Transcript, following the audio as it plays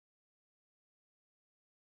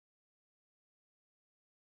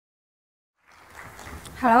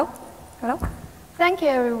Hello. Hello. Thank you,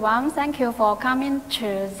 everyone. Thank you for coming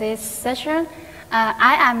to this session.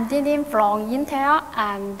 I am Dindin from Intel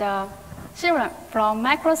and Shivaram from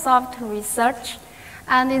Microsoft Research.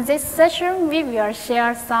 And in this session, we will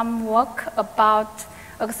share some work about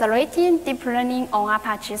accelerating deep learning on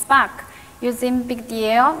Apache Spark using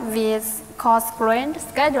BigDL with coarse-grained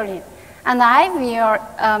scheduling. And I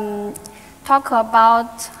will talk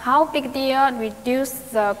about how BigDL reduces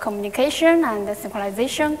the communication and the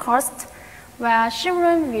synchronization cost, where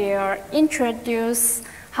Shivaram will introduce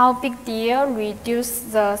how BigDL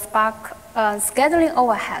reduces the Spark scheduling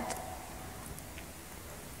overhead.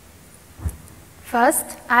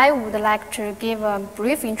 First, I would like to give a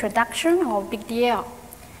brief introduction of BigDL.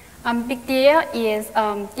 BigDL is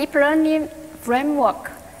a deep learning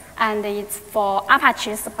framework, and it's for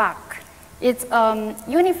Apache Spark. It's a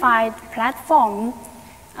unified platform.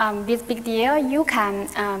 With BigDL, you can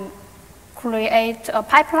create a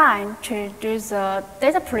pipeline to do the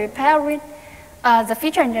data preparing, the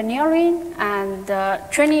feature engineering, and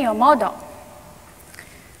training your model.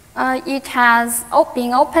 It has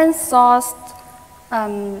been open sourced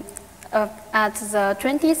at the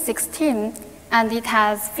 2016, and it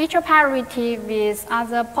has feature parity with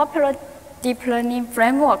other popular deep learning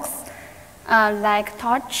frameworks like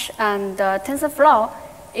Torch and TensorFlow.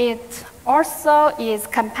 It also is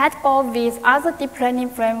compatible with other deep learning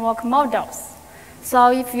framework models.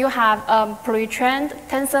 So if you have pre-trained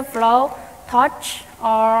TensorFlow, Torch,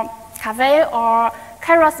 or Cave or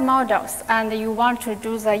Keras models, and you want to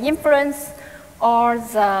do the inference or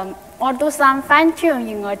do some fine-tune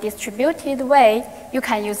in a distributed way, you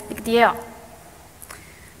can use BigDL.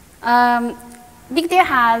 BigDL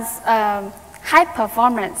has high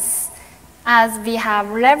performance, as we have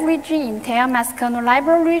leveraging Intel math kernel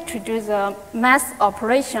library to do the math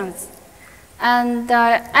operations. And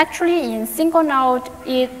actually, in single node,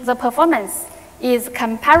 the performance is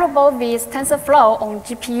comparable with TensorFlow on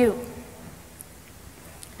GPU.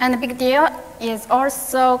 And BigDL is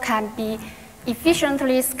also can be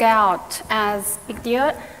efficiently scaled, as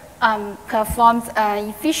BigDL performs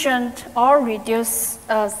efficient or reduced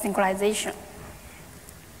synchronization.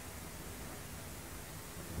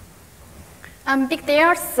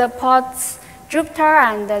 BigDL supports Jupyter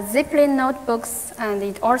and Zeppelin notebooks, and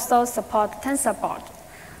it also supports TensorBoard.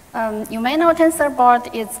 You may know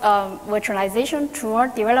TensorBoard is a virtualization tool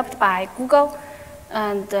developed by Google,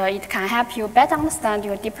 and it can help you better understand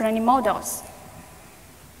your deep learning models.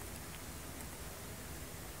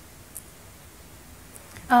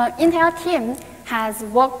 Intel team has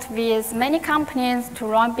worked with many companies to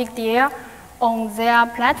run BigDL on their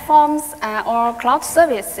platforms or cloud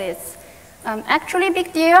services. Actually,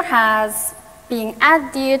 BigDL has been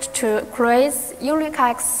added to Craze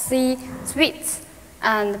UlixC suites,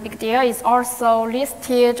 and BigDL is also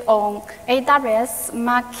listed on AWS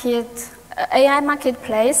AI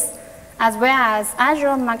Marketplace, as well as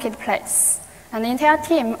Azure Marketplace. And Intel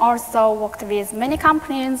team also worked with many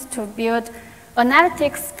companies to build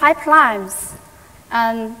analytics pipelines.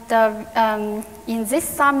 And in this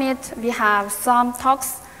summit, we have some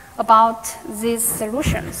talks about these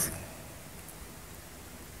solutions.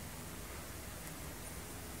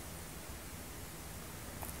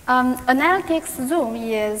 Analytics Zoom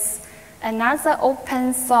is another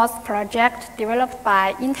open source project developed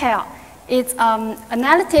by Intel. It's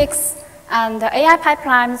analytics and AI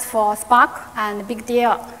pipelines for Spark and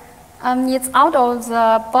BigDL. It's out of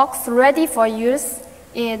the box, ready for use.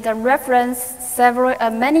 It references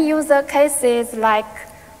many user cases like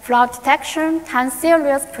fraud detection, time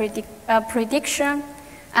series prediction,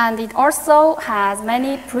 and it also has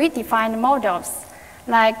many predefined models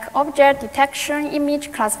like object detection,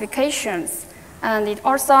 image classifications, and it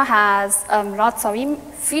also has lots of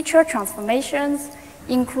feature transformations,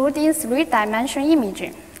 including 3-dimensional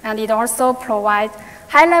imaging. And it also provides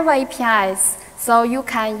high-level APIs, so you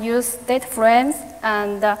can use data frames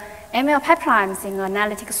and ML pipelines in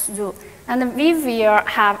Analytics Zoo. And we will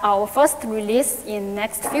have our first release in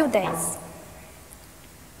next few days.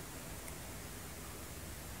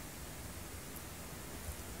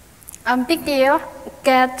 BigDL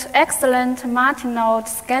gets excellent multi-node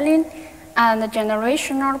scaling and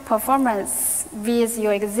generational performance with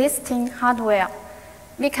your existing hardware.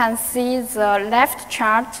 We can see the left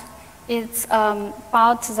chart. It's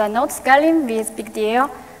about the node scaling with BigDL,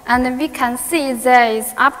 and we can see there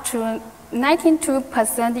is up to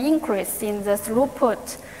 92% increase in the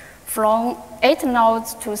throughput from 8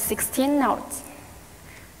 nodes to 16 nodes.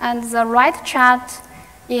 And the right chart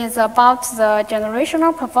is about the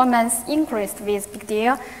generational performance increased with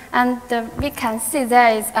BigDL, and we can see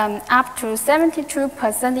there is up to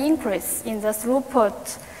 72% increase in the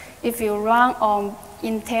throughput if you run on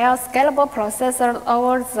Intel scalable processor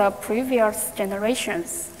over the previous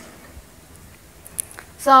generations.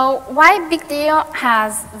 So why BigDL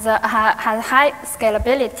has high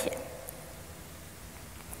scalability?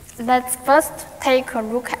 Let's first take a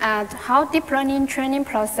look at how deep learning training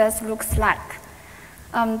process looks like.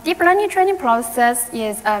 Deep learning training process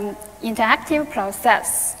is an interactive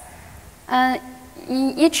process. In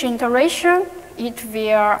each iteration, it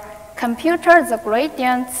will compute the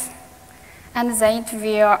gradients, and then it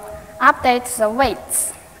will update the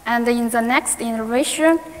weights. And in the next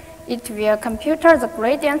iteration, it will compute the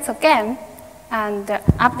gradients again and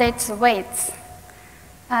update the weights.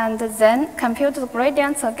 And then compute the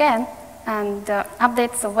gradients again and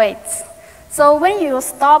update the weights. So when you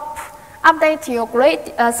stop compute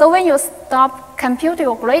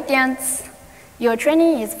your gradients, your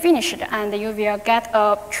training is finished and you will get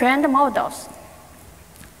a trained models.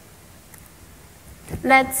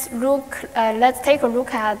 Let's take a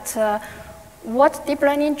look at what deep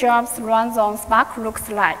learning jobs runs on Spark looks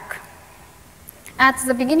like. At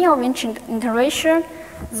the beginning of each iteration,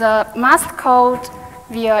 the master code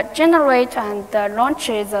will generate and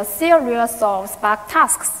launches a series of Spark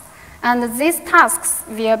tasks. And these tasks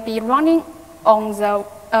will be running on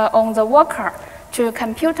the worker to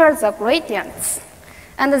compute the gradients.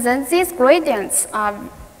 And then these gradients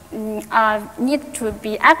need to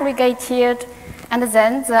be aggregated, and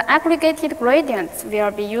then the aggregated gradients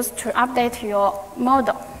will be used to update your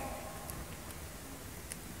model.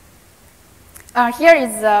 Here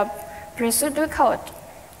is the procedure code.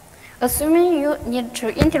 Assuming you need to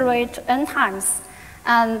iterate n times,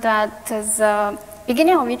 and at the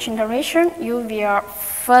beginning of each iteration, you will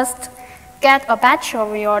first get a batch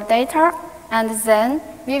of your data, and then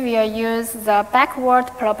we will use the backward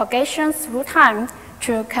propagation through time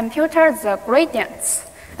to compute the gradients.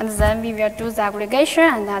 And then we will do the aggregation,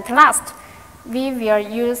 and at last, we will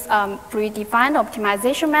use a predefined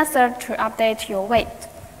optimization method to update your weight.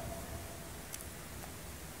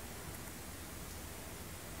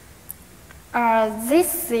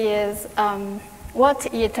 This is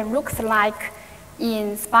what it looks like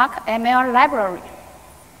in Spark ML library.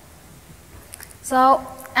 So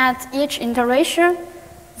at each iteration,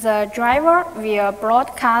 the driver will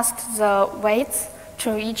broadcast the weights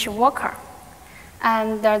to each worker.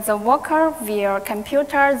 And the worker will compute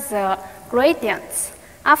the gradients.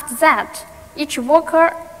 After that, each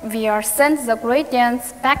worker will send the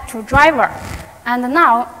gradients back to driver. And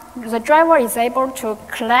now, the driver is able to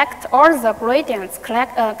collect all the gradients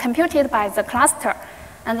computed by the cluster.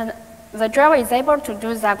 And the driver is able to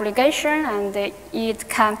do the aggregation, and it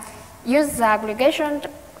can use the aggregation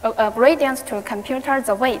gradients to compute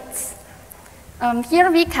the weights.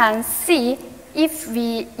 Here we can see if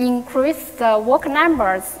we increase the work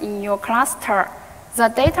numbers in your cluster, the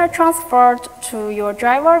data transferred to your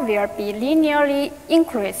driver will be linearly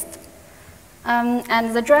increased.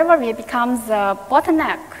 And the driver will become the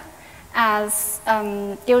bottleneck as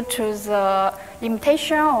due to the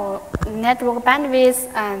limitation of network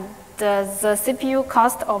bandwidth and the CPU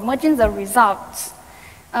cost of merging the results.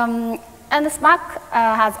 And Spark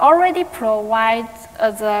has already provided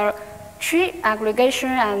the tree aggregation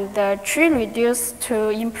and the treeReduce to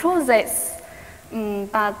improve this.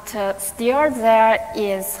 But still there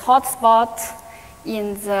is hotspot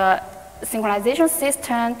in the synchronization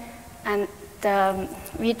system, and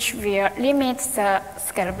which will limit the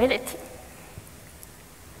scalability.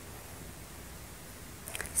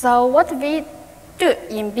 So what we do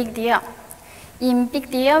in BigDL? In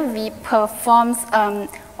BigDL, we perform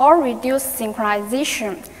all-reduce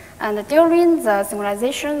synchronization. And during the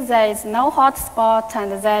synchronization, there is no hotspot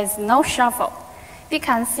and there is no shuffle. We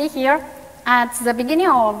can see here at the beginning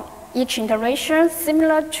of each iteration,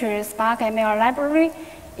 similar to Spark ML library,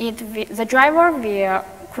 the driver will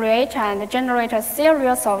create and generate a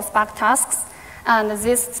series of Spark tasks, and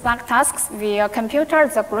these Spark tasks will compute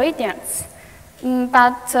the gradients.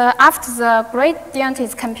 But after the gradient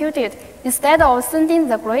is computed, instead of sending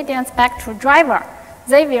the gradients back to driver,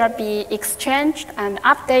 they will be exchanged and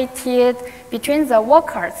updated between the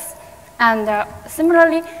workers. And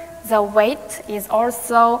similarly, the weight is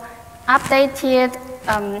also updated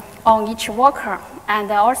on each worker and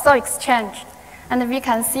also exchanged. And we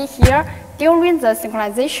can see here, during the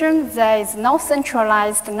synchronization, there is no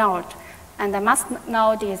centralized node, and the master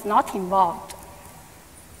node is not involved.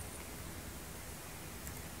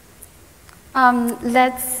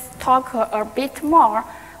 Let's talk a bit more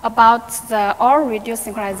about the all-reduce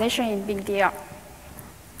synchronization in BigDL.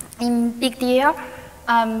 In BigDL,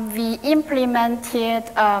 we implemented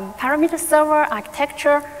parameter server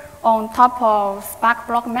architecture on top of Spark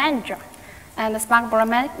Block Manager. And the Spark Block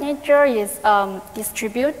Manager is a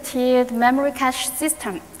distributed memory cache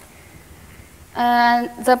system.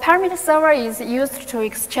 And the parameter server is used to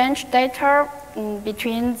exchange data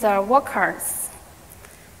between the workers.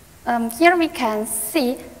 Here we can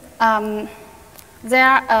see after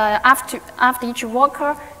each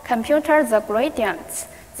worker computes the gradients.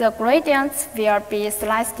 The gradients will be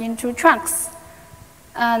sliced into chunks.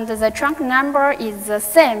 And the chunk number is the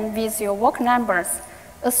same with your work numbers.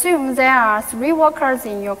 Assume there are 3 workers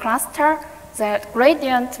in your cluster. The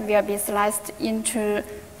gradient will be sliced into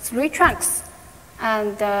 3 chunks.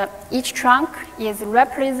 And each trunk is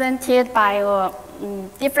represented by a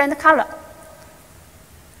different color.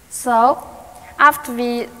 So after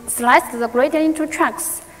we slice the gradient into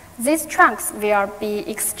chunks, these chunks will be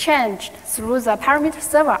exchanged through the parameter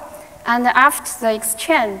server. And after the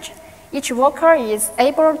exchange, each worker is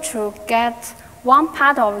able to get one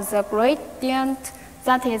part of the gradient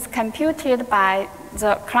that is computed by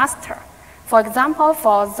the cluster. For example,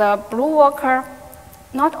 for the blue worker,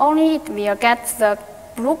 not only it will get the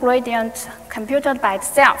blue gradient computed by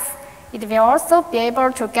itself, it will also be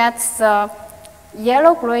able to get the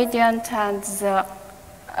yellow gradient and the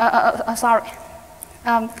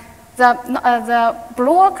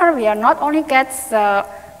blue worker will not only get the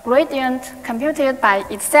gradient computed by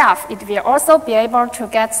itself, it will also be able to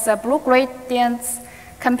get the blue gradients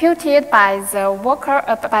computed by the worker,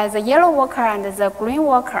 by the yellow worker and the green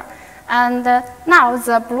worker. And now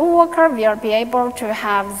the blue worker will be able to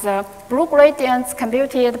have the blue gradients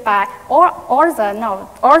computed by all the nodes,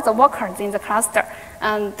 all the workers in the cluster,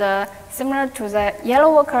 and similar to the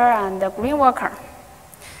yellow worker and the green worker.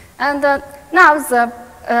 And now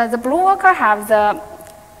the blue worker has the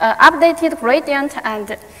updated gradient,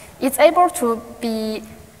 and it's able to be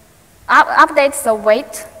update the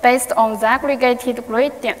weight based on the aggregated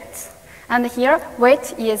gradient. And here,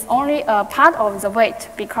 weight is only a part of the weight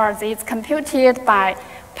because it's computed by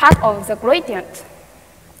part of the gradient.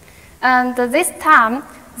 And this time,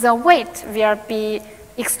 the weight will be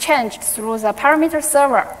exchanged through the parameter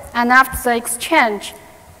server. And after the exchange,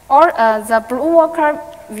 the blue worker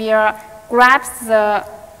will grab the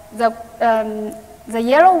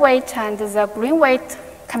yellow weight and the green weight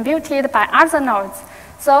computed by other nodes.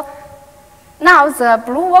 So now the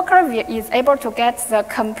blue worker is able to get the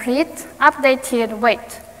complete updated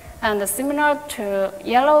weight, and similar to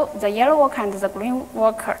the yellow worker and the green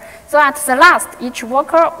worker. So at the last, each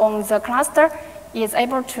worker on the cluster is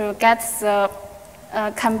able to get the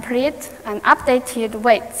complete and updated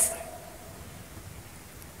weights.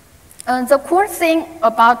 The cool thing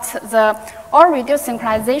about the all-reduce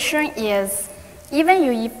synchronization is even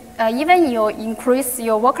you increase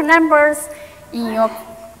your worker numbers in your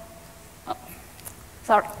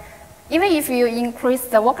even if you increase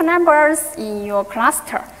the worker numbers in your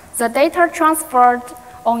cluster, the data transferred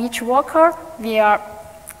on each worker will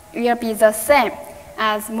be the same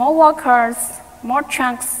as more workers, more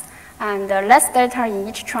chunks, and less data in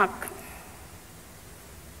each trunk.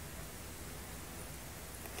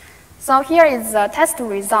 So here is the test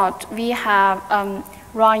result. We have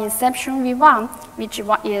run Inception V1, which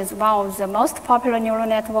is one of the most popular neural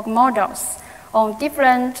network models on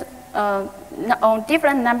different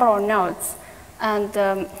number of nodes. And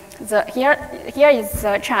here is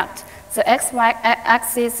the chart. The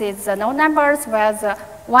x-axis is the node numbers, where the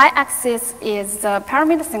y-axis is the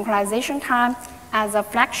parameter synchronization time as a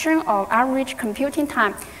fraction of average computing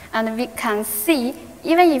time. And we can see,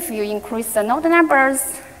 even if you increase the node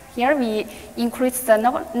numbers, here we increase the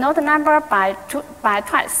node number by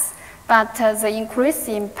twice. But the increase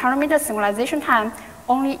in parameter synchronization time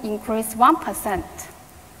only increased 1%.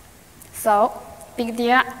 So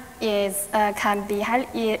BigDL can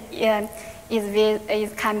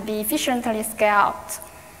be efficiently scaled.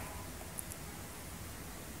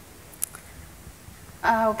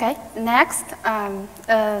 Okay, next,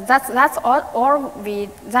 that's how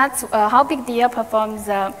BigDL performs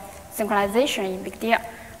the synchronization in BigDL.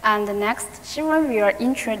 And next, Shivaram will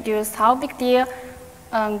introduce how BigDL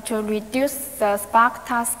to reduce the Spark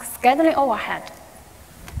task scheduling overhead.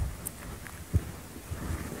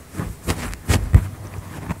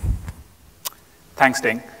 Thanks,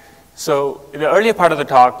 Ding. So in the earlier part of the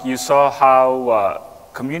talk, you saw how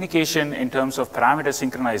communication in terms of parameter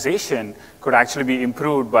synchronization could actually be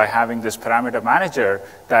improved by having this parameter manager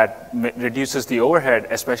that reduces the overhead,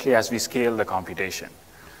 especially as we scale the computation.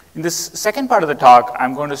 In this second part of the talk,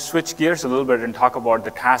 I'm going to switch gears a little bit and talk about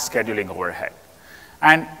the task scheduling overhead.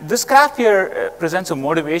 And this graph here presents a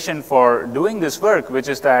motivation for doing this work, which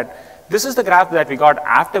is that this is the graph that we got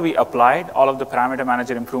after we applied all of the parameter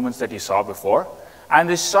manager improvements that you saw before. And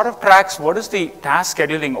this sort of tracks what is the task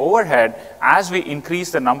scheduling overhead as we increase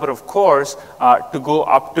the number of cores to go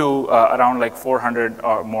up to around like 400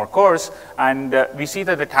 or more cores. And we see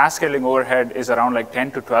that the task scheduling overhead is around like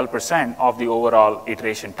 10 to 12% of the overall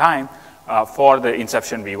iteration time for the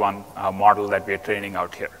Inception V1 model that we are training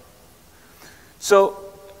out here. So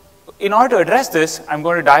in order to address this, I'm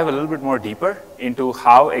going to dive a little bit more deeper into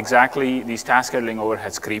how exactly these task scheduling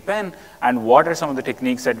overheads creep in and what are some of the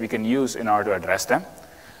techniques that we can use in order to address them.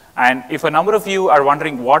 And if a number of you are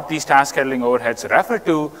wondering what these task scheduling overheads refer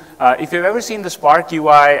to, if you've ever seen the Spark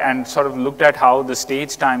UI and sort of looked at how the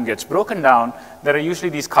stage time gets broken down, there are usually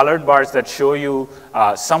these colored bars that show you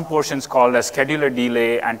some portions called as scheduler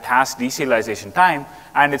delay and task deserialization time.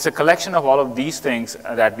 And it's a collection of all of these things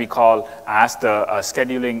that we call as the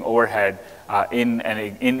scheduling overhead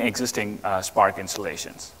in existing Spark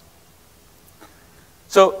installations.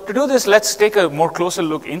 So to do this, let's take a more closer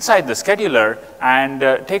look inside the scheduler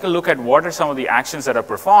and take a look at what are some of the actions that are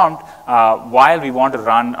performed while we want to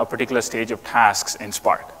run a particular stage of tasks in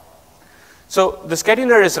Spark. So the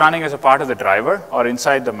scheduler is running as a part of the driver or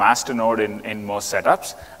inside the master node in most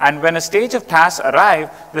setups. And when a stage of tasks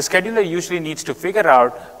arrive, the scheduler usually needs to figure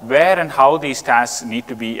out where and how these tasks need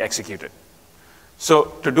to be executed.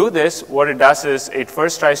 So to do this, what it does is it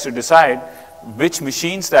first tries to decide which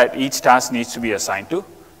machines that each task needs to be assigned to.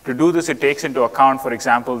 To do this, it takes into account, for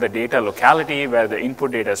example, the data locality where the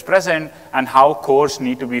input data is present and how cores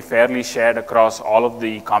need to be fairly shared across all of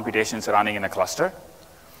the computations running in a cluster.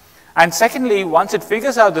 And secondly, once it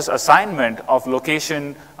figures out this assignment of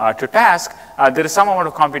location to task, there is some amount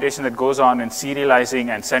of computation that goes on in serializing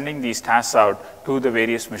and sending these tasks out to the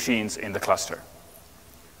various machines in the cluster.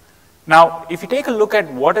 Now, if you take a look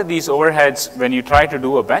at what are these overheads when you try to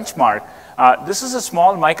do a benchmark, this is a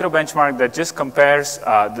small micro benchmark that just compares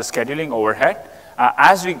the scheduling overhead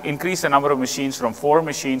as we increase the number of machines from 4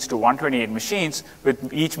 machines to 128 machines,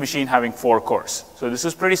 with each machine having 4 cores. So this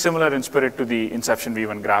is pretty similar in spirit to the Inception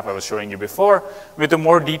V1 graph I was showing you before, with a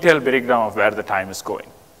more detailed breakdown of where the time is going.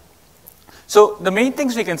 So the main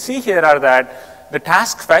things we can see here are that the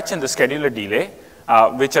task fetch and the scheduler delay,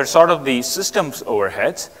 which are sort of the system's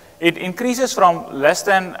overheads, it increases from less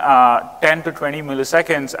than 10 to 20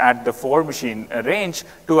 milliseconds at the 4 machine range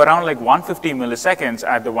to around like 150 milliseconds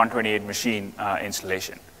at the 128 machine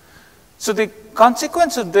installation. So the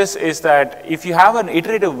consequence of this is that if you have an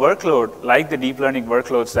iterative workload like the deep learning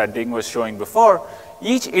workloads that Ding was showing before,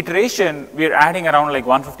 each iteration we're adding around like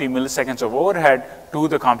 150 milliseconds of overhead to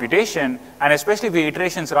the computation, and especially if the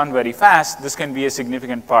iterations run very fast, this can be a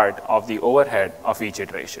significant part of the overhead of each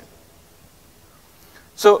iteration.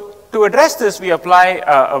 So to address this, we apply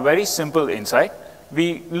a very simple insight.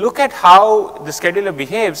 We look at how the scheduler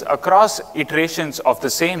behaves across iterations of the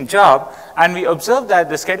same job, and we observe that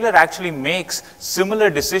the scheduler actually makes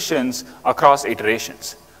similar decisions across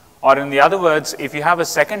iterations. Or in the other words, if you have a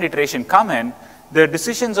second iteration come in, the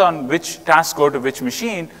decisions on which tasks go to which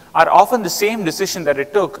machine are often the same decision that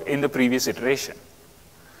it took in the previous iteration.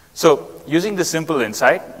 So using this simple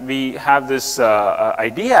insight, we have this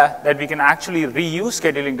idea that we can actually reuse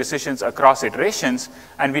scheduling decisions across iterations,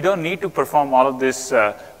 and we don't need to perform all of this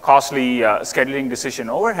costly scheduling decision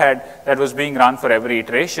overhead that was being run for every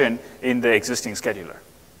iteration in the existing scheduler.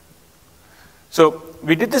 So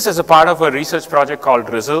we did this as a part of a research project called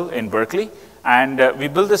Drizzle in Berkeley, and we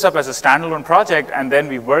built this up as a standalone project, and then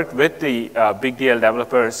we worked with the BigDL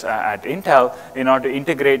developers at Intel in order to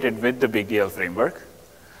integrate it with the BigDL framework.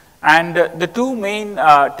 And the two main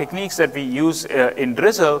techniques that we use in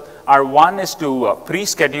Drizzle are, one is to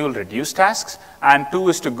pre-schedule reduce tasks, and 2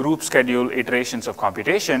 is to group schedule iterations of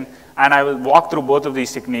computation. And I will walk through both of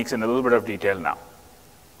these techniques in a little bit of detail now.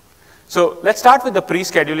 So let's start with the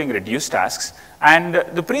pre-scheduling reduce tasks. And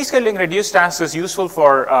the pre-scheduling reduce tasks is useful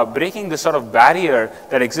for breaking the sort of barrier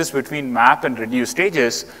that exists between map and reduce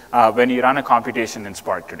stages when you run a computation in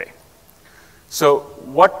Spark today. So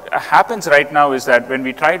what happens right now is that when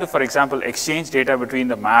we try to, for example, exchange data between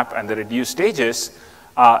the map and the reduce stages,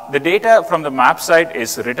 the data from the map side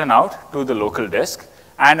is written out to the local disk,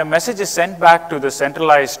 and a message is sent back to the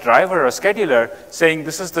centralized driver or scheduler saying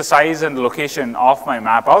this is the size and location of my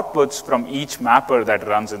map outputs from each mapper that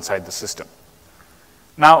runs inside the system.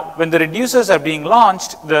 Now, when the reducers are being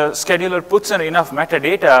launched, the scheduler puts in enough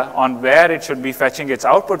metadata on where it should be fetching its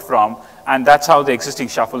output from, and that's how the existing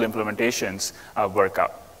shuffle implementations work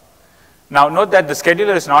out. Now note that the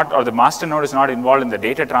scheduler is not, or the master node is not involved in the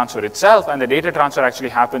data transfer itself, and the data transfer actually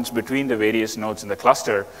happens between the various nodes in the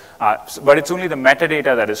cluster, but it's only the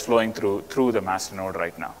metadata that is flowing through the master node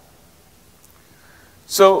right now.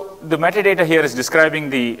 So the metadata here is describing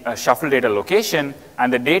the shuffle data location,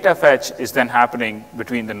 and the data fetch is then happening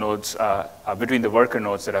between the nodes, between the worker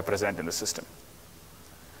nodes that are present in the system.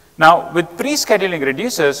 Now, with pre-scheduling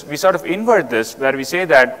reducers, we sort of invert this, where we say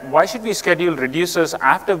that why should we schedule reducers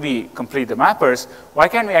after we complete the mappers? Why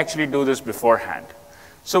can't we actually do this beforehand?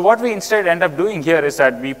 So what we instead end up doing here is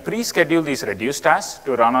that we pre-schedule these reduce tasks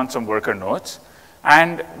to run on some worker nodes.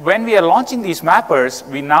 And when we are launching these mappers,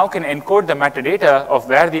 we now can encode the metadata of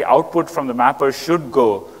where the output from the mapper should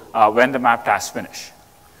go when the map tasks finish.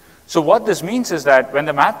 So what this means is that when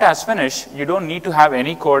the map tasks finish, you don't need to have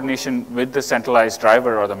any coordination with the centralized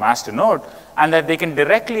driver or the master node, and that they can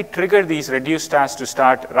directly trigger these reduce tasks to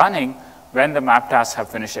start running when the map tasks have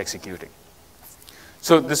finished executing.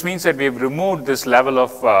 So this means that we've removed this level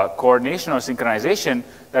of coordination or synchronization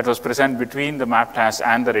that was present between the map task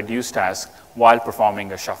and the reduce task while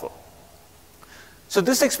performing a shuffle. So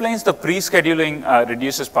this explains the pre-scheduling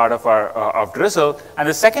reduces part of our of Drizzle, and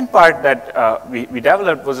the second part that we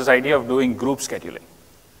developed was this idea of doing group scheduling.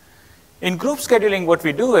 In group scheduling, what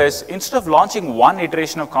we do is, instead of launching one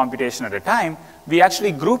iteration of computation at a time, we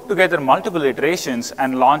actually group together multiple iterations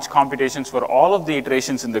and launch computations for all of the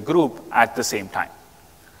iterations in the group at the same time.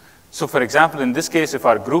 So for example, in this case, if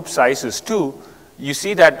our group size is 2, you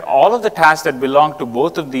see that all of the tasks that belong to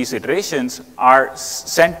both of these iterations are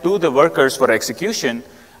sent to the workers for execution,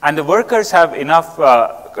 and the workers have enough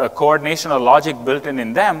coordination or logic built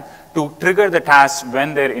in them to trigger the tasks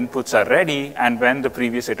when their inputs are ready and when the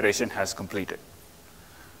previous iteration has completed.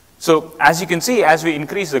 So as you can see, as we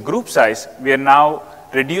increase the group size, we are now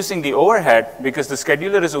reducing the overhead because the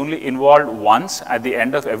scheduler is only involved once at the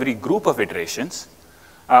end of every group of iterations.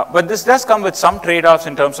 But this does come with some trade-offs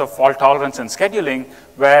in terms of fault tolerance and scheduling,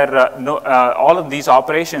 where all of these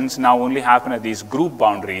operations now only happen at these group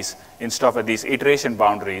boundaries instead of at these iteration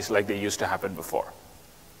boundaries like they used to happen before.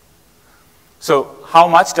 So how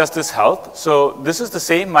much does this help? So this is the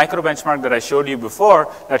same micro benchmark that I showed you before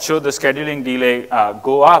that showed the scheduling delay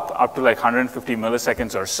go up to like 150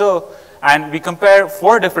 milliseconds or so. And we compare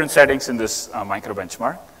 4 different settings in this micro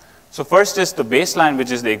benchmark. So first is the baseline,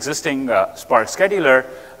 which is the existing Spark scheduler.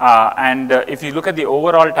 If you look at the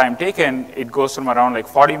overall time taken, it goes from around like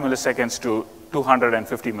 40 milliseconds to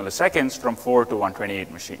 250 milliseconds from 4 to 128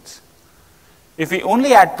 machines. If we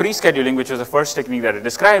only add pre-scheduling, which was the first technique that I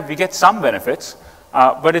described, we get some benefits,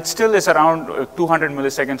 but it still is around 200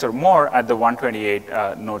 milliseconds or more at the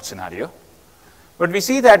 128 node scenario. But we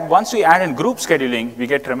see that once we add in group scheduling, we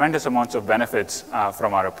get tremendous amounts of benefits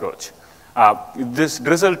from our approach. This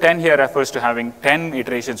Drizzle 10 here refers to having 10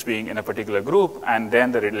 iterations being in a particular group, and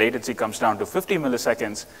then the latency comes down to 50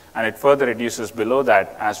 milliseconds, and it further reduces below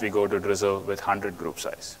that as we go to Drizzle with 100 group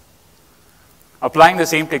size. Applying the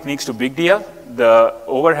same techniques to BigDL, the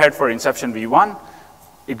overhead for Inception V1,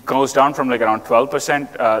 it goes down from like around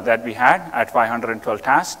 12% that we had at 512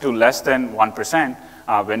 tasks to less than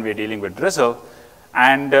 1% when we're dealing with Drizzle.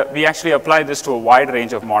 And we actually apply this to a wide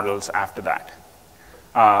range of models after that.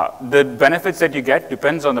 The benefits that you get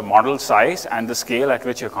depends on the model size and the scale at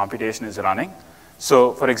which your computation is running.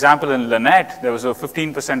 So for example, in Lynette, there was a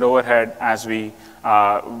 15% overhead as we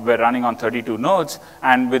were running on 32 nodes.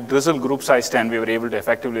 And with Drizzle group size 10, we were able to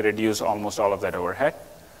effectively reduce almost all of that overhead.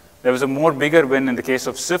 There was a more bigger win in the case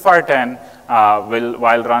of CIFAR 10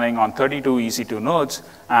 while running on 32 EC2 nodes.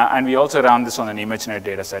 And we also ran this on an ImageNet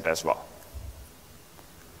data set as well.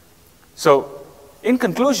 So in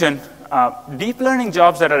conclusion, deep learning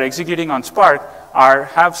jobs that are executing on Spark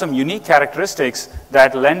have some unique characteristics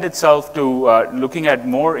that lend itself to looking at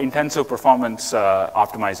more intensive performance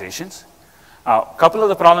optimizations. A couple of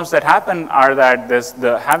the problems that happen are that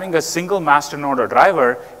having a single master node or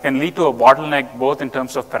driver can lead to a bottleneck both in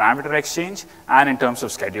terms of parameter exchange and in terms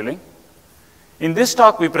of scheduling. In this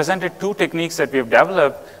talk, we presented 2 techniques that we have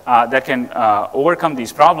developed that can overcome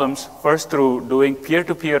these problems. First, through doing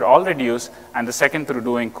peer-to-peer all reduce, and the second through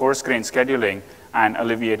doing coarse-grained scheduling and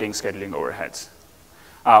alleviating scheduling overheads.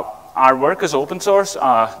 Our work is open source.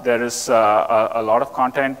 There is a lot of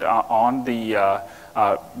content on the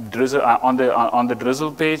Drizzle, on the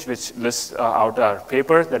Drizzle page, which lists out our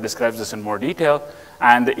paper that describes this in more detail.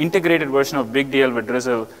 And the integrated version of BigDL with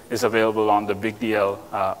Drizzle is available on the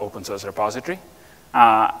BigDL open source repository.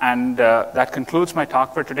 That concludes my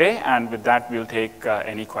talk for today. And with that, we'll take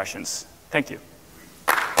any questions. Thank you.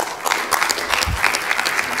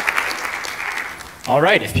 All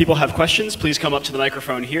right, if people have questions, please come up to the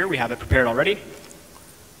microphone here. We have it prepared already.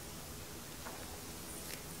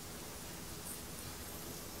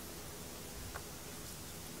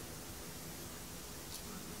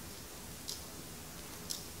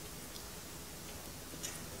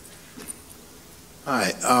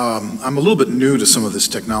 Hi, I'm a little bit new to some of this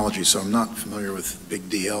technology, so I'm not familiar with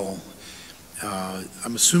BigDL.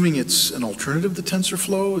 I'm assuming it's an alternative to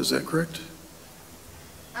TensorFlow, is that correct?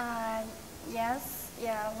 Yes,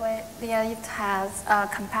 yeah, it has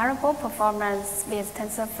comparable performance with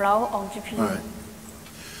TensorFlow on GPU. All right.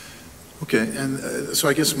 Okay, and so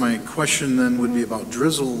I guess my question then would be about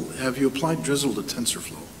Drizzle. Have you applied Drizzle to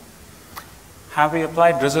TensorFlow? Have we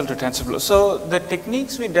applied Drizzle to TensorFlow? So the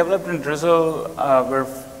techniques we developed in Drizzle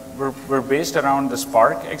were based around the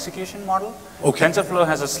Spark execution model. Okay. TensorFlow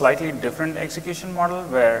has a slightly different execution model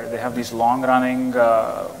where they have these long-running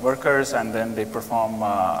workers and then they perform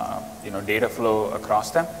data flow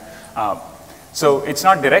across them. So it's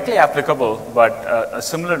not directly applicable, but a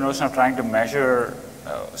similar notion of trying to measure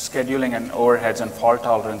scheduling and overheads and fault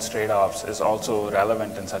tolerance trade-offs is also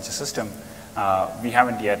relevant in such a system. We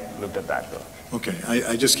haven't yet looked at that though. Okay,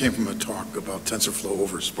 I just came from a talk about TensorFlow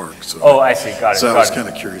over Spark. So oh, I see, got it. So I was kind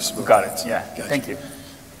of curious about that. Got it, yeah, gotcha. Thank you.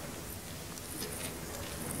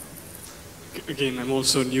 Again, I'm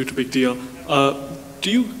also new to BigDL.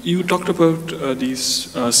 You talked about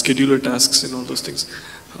these scheduler tasks and all those things.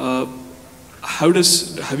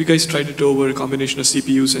 Have you guys tried it over a combination of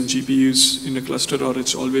CPUs and GPUs in a cluster, or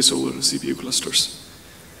it's always over CPU clusters?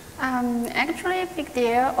 Actually,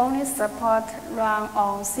 BigDL only support run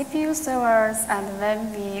on CPU servers, and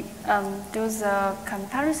when we do the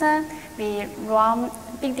comparison, we run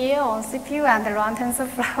BigDL on CPU and run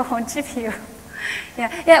TensorFlow on GPU.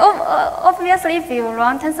 Obviously, if you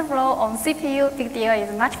run TensorFlow on CPU, BigDL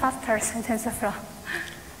is much faster than TensorFlow.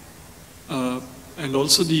 And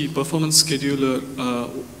also the performance scheduler,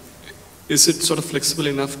 is it sort of flexible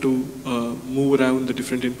enough to move around the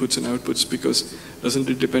different inputs and outputs, because doesn't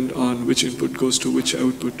it depend on which input goes to which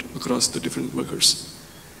output across the different workers?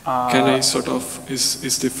 Can I sort of,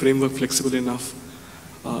 is the framework flexible enough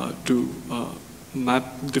to map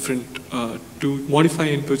different, to modify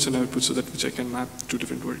inputs and outputs so that which I can map to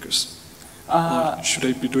different workers? Or should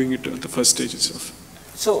I be doing it at the first stage itself?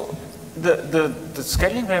 So the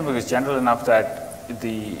scheduling framework is general enough that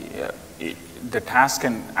the task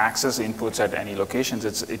can access inputs at any locations.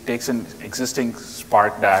 It takes in existing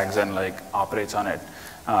Spark DAGs and operates on it.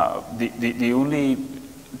 The only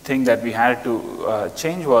thing that we had to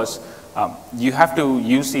change was you have to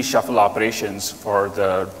use these shuffle operations for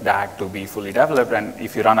the DAG to be fully developed, and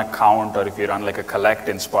if you run a count or if you run a collect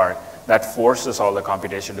in Spark, that forces all the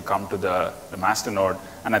computation to come to the master node,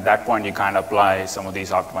 and at that point you kind of apply some of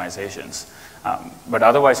these optimizations. But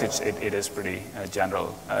otherwise it is pretty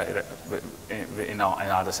general in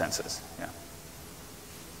other senses. Yeah.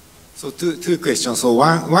 So two questions. So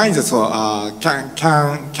one is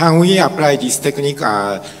can we apply this technique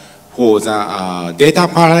for the data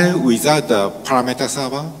parallel without the parameter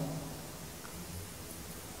server?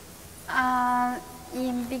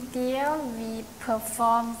 In BigDL, we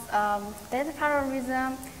perform data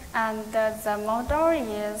parallelism, and the model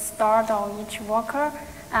is stored on each worker,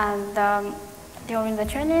 and during the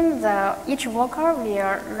training, each worker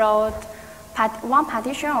will load one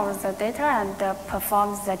partition of the data and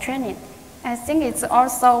performs the training. I think it's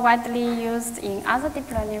also widely used in other deep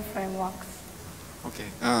learning frameworks. Okay.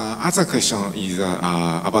 Other question is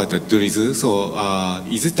about the Drizzle. So,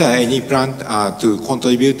 is there any plan to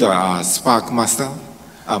contribute Spark master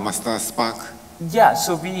Spark? Yeah.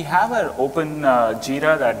 So we have an open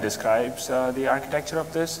Jira that describes the architecture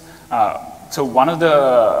of this. So one of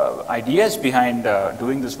the ideas behind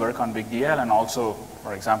doing this work on BigDL, and also,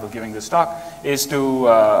 for example, giving this talk, is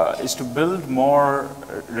to build more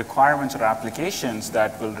requirements or applications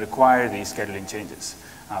that will require these scheduling changes.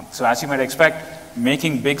 So as you might expect,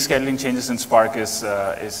 making big scheduling changes in Spark is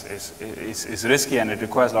risky, and it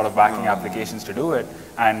requires a lot of backing applications to do it.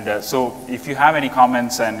 And so if you have any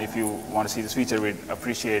comments and if you want to see this feature, we'd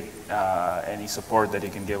appreciate any support that you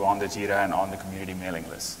can give on the Jira and on the community mailing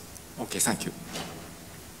list. Okay, thank you.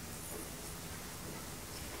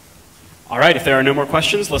 All right, if there are no more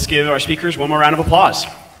questions, let's give our speakers one more round of applause.